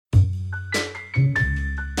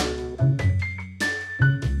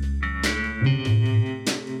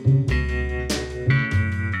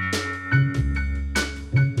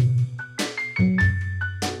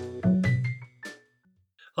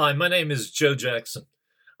Hi, my name is Joe Jackson.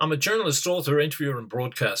 I'm a journalist, author, interviewer, and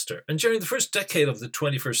broadcaster. And during the first decade of the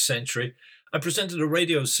 21st century, I presented a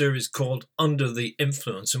radio series called Under the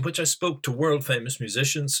Influence, in which I spoke to world famous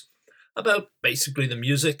musicians about basically the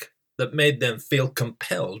music that made them feel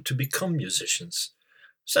compelled to become musicians.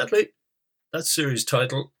 Sadly, that series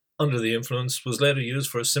title, Under the Influence, was later used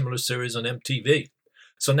for a similar series on MTV.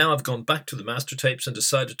 So now I've gone back to the master tapes and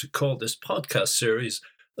decided to call this podcast series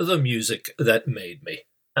The Music That Made Me,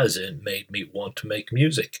 as in made me want to make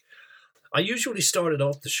music. I usually started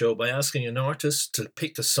off the show by asking an artist to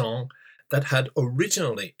pick a song that had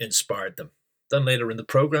originally inspired them. Then later in the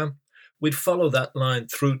program, we'd follow that line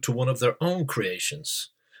through to one of their own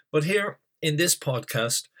creations. But here, in this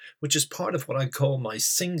podcast, which is part of what I call my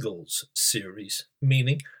singles series,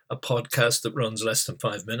 meaning a podcast that runs less than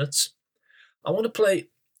 5 minutes, I want to play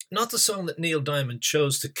not the song that Neil Diamond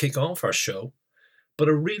chose to kick off our show, but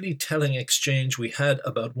a really telling exchange we had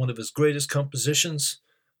about one of his greatest compositions,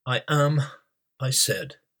 I Am, I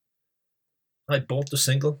Said. I bought the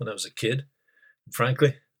single when I was a kid. And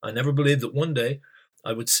frankly, I never believed that one day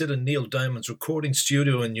I would sit in Neil Diamond's recording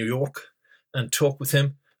studio in New York and talk with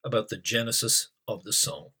him about the genesis of the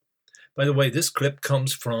song. By the way, this clip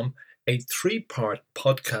comes from a 3-part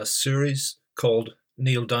podcast series called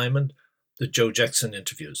Neil Diamond, the Joe Jackson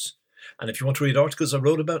Interviews. And if you want to read articles I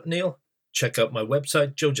wrote about Neil, check out my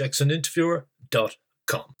website,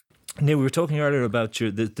 joejacksoninterviewer.com. Neil, we were talking earlier about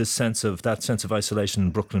the sense of isolation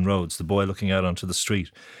in Brooklyn Roads, the boy looking out onto the street.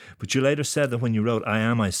 But you later said that when you wrote I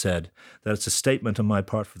Am, I Said, that it's a statement on my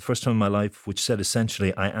part for the first time in my life which said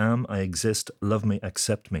essentially, I am, I exist, love me,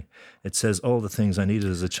 accept me. It says all the things I needed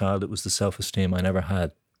as a child. It was the self-esteem I never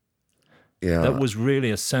had. Yeah. That was really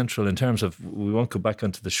essential in terms of, we won't go back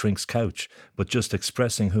onto the shrink's couch, but just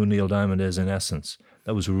expressing who Neil Diamond is in essence.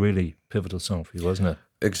 That was a really pivotal song for you, wasn't it?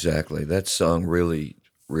 Exactly. That song really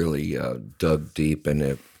dug deep in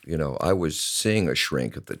it. You know, I was seeing a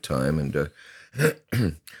shrink at the time, and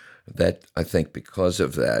that, I think because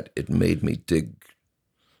of that, it made me dig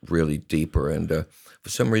really deeper. And for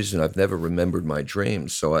some reason, I've never remembered my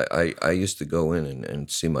dreams. So I used to go in and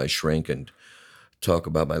see my shrink and talk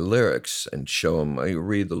about my lyrics and show him, I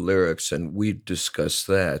read the lyrics, and we'd discuss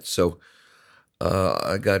that. So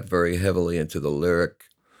I got very heavily into the lyric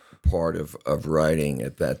part of writing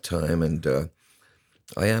at that time. And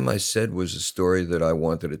I Am, I Said was a story that I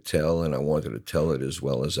wanted to tell, and I wanted to tell it as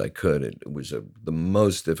well as I could. It was the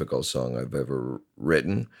most difficult song I've ever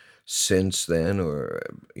written since then, or,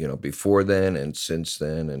 before then and since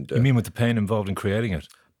then. And You mean with the pain involved in creating it?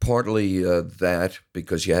 Partly that,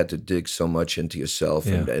 because you had to dig so much into yourself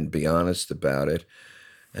and be honest about it.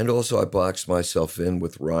 And also I boxed myself in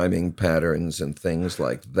with rhyming patterns and things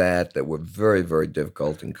like that were very, very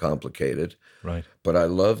difficult and complicated. Right. But I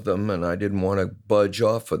loved them, and I didn't want to budge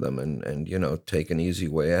off of them and take an easy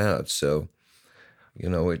way out. So,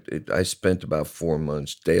 I spent about 4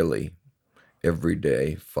 months daily, every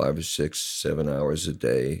day, 5 or 6, 7 hours a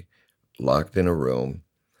day, locked in a room,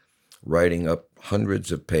 writing up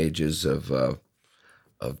hundreds of pages of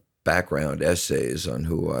background essays on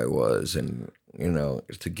who I was, and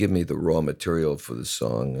to give me the raw material for the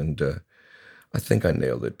song. And I think I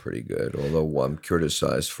nailed it pretty good, although I'm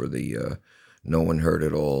criticized for the no one heard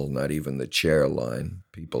it all, not even the chair line.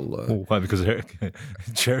 People why? Because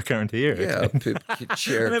chair can't hear. Yeah,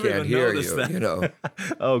 chair can't hear you.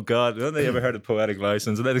 Oh God, don't they ever heard a poetic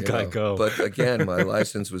license? Let a guy go. But again, my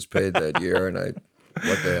license was paid that year, and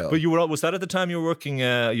what the hell? But was that at the time you were working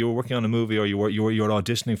on a movie, or you were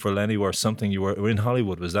auditioning for Lenny or something? You were in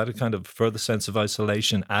Hollywood. Was that a kind of further sense of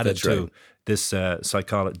isolation added to this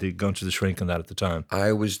psychology, going through the shrink and that at the time?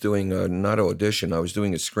 I was doing not an audition. I was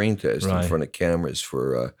doing a screen test in front of cameras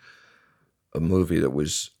for a movie that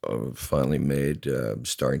was finally made,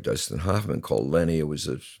 starring Dustin Hoffman, called Lenny. It was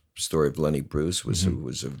a story of Lenny Bruce, who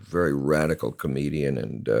was a very radical comedian,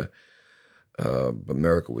 and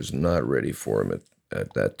America was not ready for him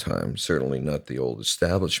at that time, certainly not the old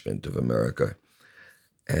establishment of America.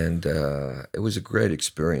 And it was a great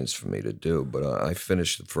experience for me to do, but I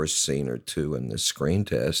finished the first scene or two in the screen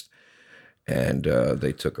test, and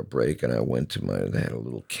they took a break, and I went to they had a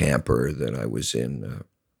little camper that I was in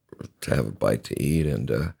to have a bite to eat,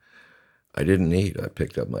 and I didn't eat. I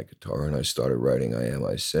picked up my guitar, and I started writing I Am,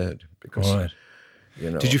 I Said, because... All right.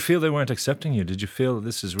 Did you feel they weren't accepting you? Did you feel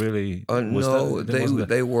this is really... No,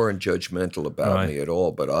 they weren't judgmental about me at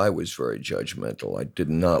all, but I was very judgmental. I did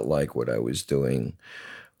not like what I was doing.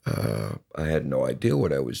 I had no idea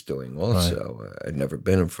what I was doing also. I'd never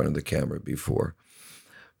been in front of the camera before.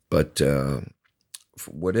 But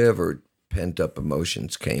whatever pent-up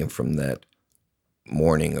emotions came from that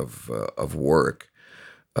morning of work,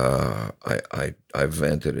 I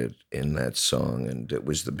vented it in that song, and it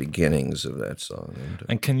was the beginnings of that song.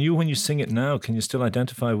 And can you, when you sing it now, can you still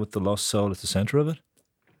identify with the lost soul at the center of it?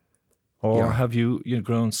 Or Yeah. have you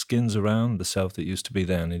grown skins around the self that used to be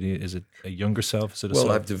then? Is it a younger self? Is it a Well,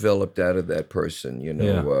 self? I've developed out of that person,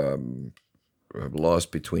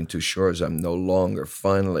 lost between two shores. I'm no longer,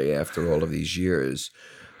 finally, after all of these years,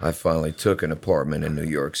 I finally took an apartment in New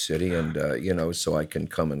York City, and, so I can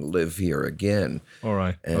come and live here again. All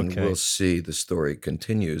right. And Okay. we'll see, the story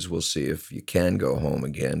continues. We'll see if you can go home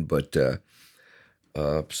again. But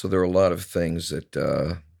so there are a lot of things that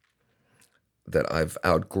I've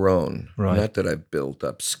outgrown. Right. Not that I've built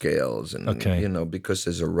up scales, and Okay. because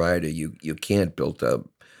as a writer, you can't build up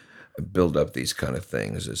these kind of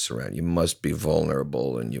things. It's around. You must be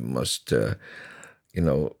vulnerable, and you must,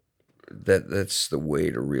 that's the way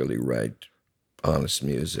to really write honest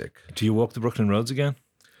music. Do you walk the Brooklyn roads again?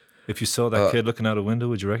 If you saw that kid looking out a window,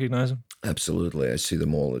 would you recognize him? Absolutely. I see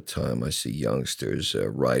them all the time. I see youngsters,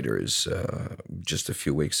 writers. Just a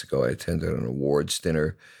few weeks ago, I attended an awards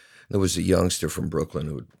dinner. There was a youngster from Brooklyn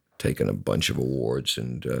who had taken a bunch of awards,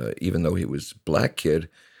 and even though he was a black kid,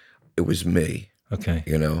 it was me. Okay.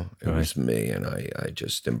 It was me, and I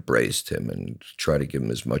just embraced him and tried to give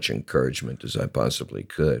him as much encouragement as I possibly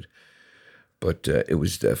could. But it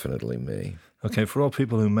was definitely me. Okay, for all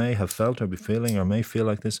people who may have felt or be feeling or may feel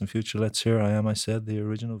like this in future, let's hear I Am, I Said, the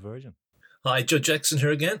original version. Hi, Joe Jackson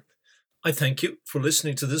here again. I thank you for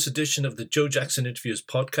listening to this edition of the Joe Jackson Interviews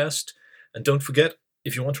podcast. And don't forget,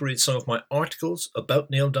 if you want to read some of my articles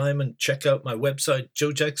about Neil Diamond, check out my website,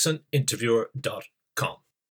 joejacksoninterviewer.com.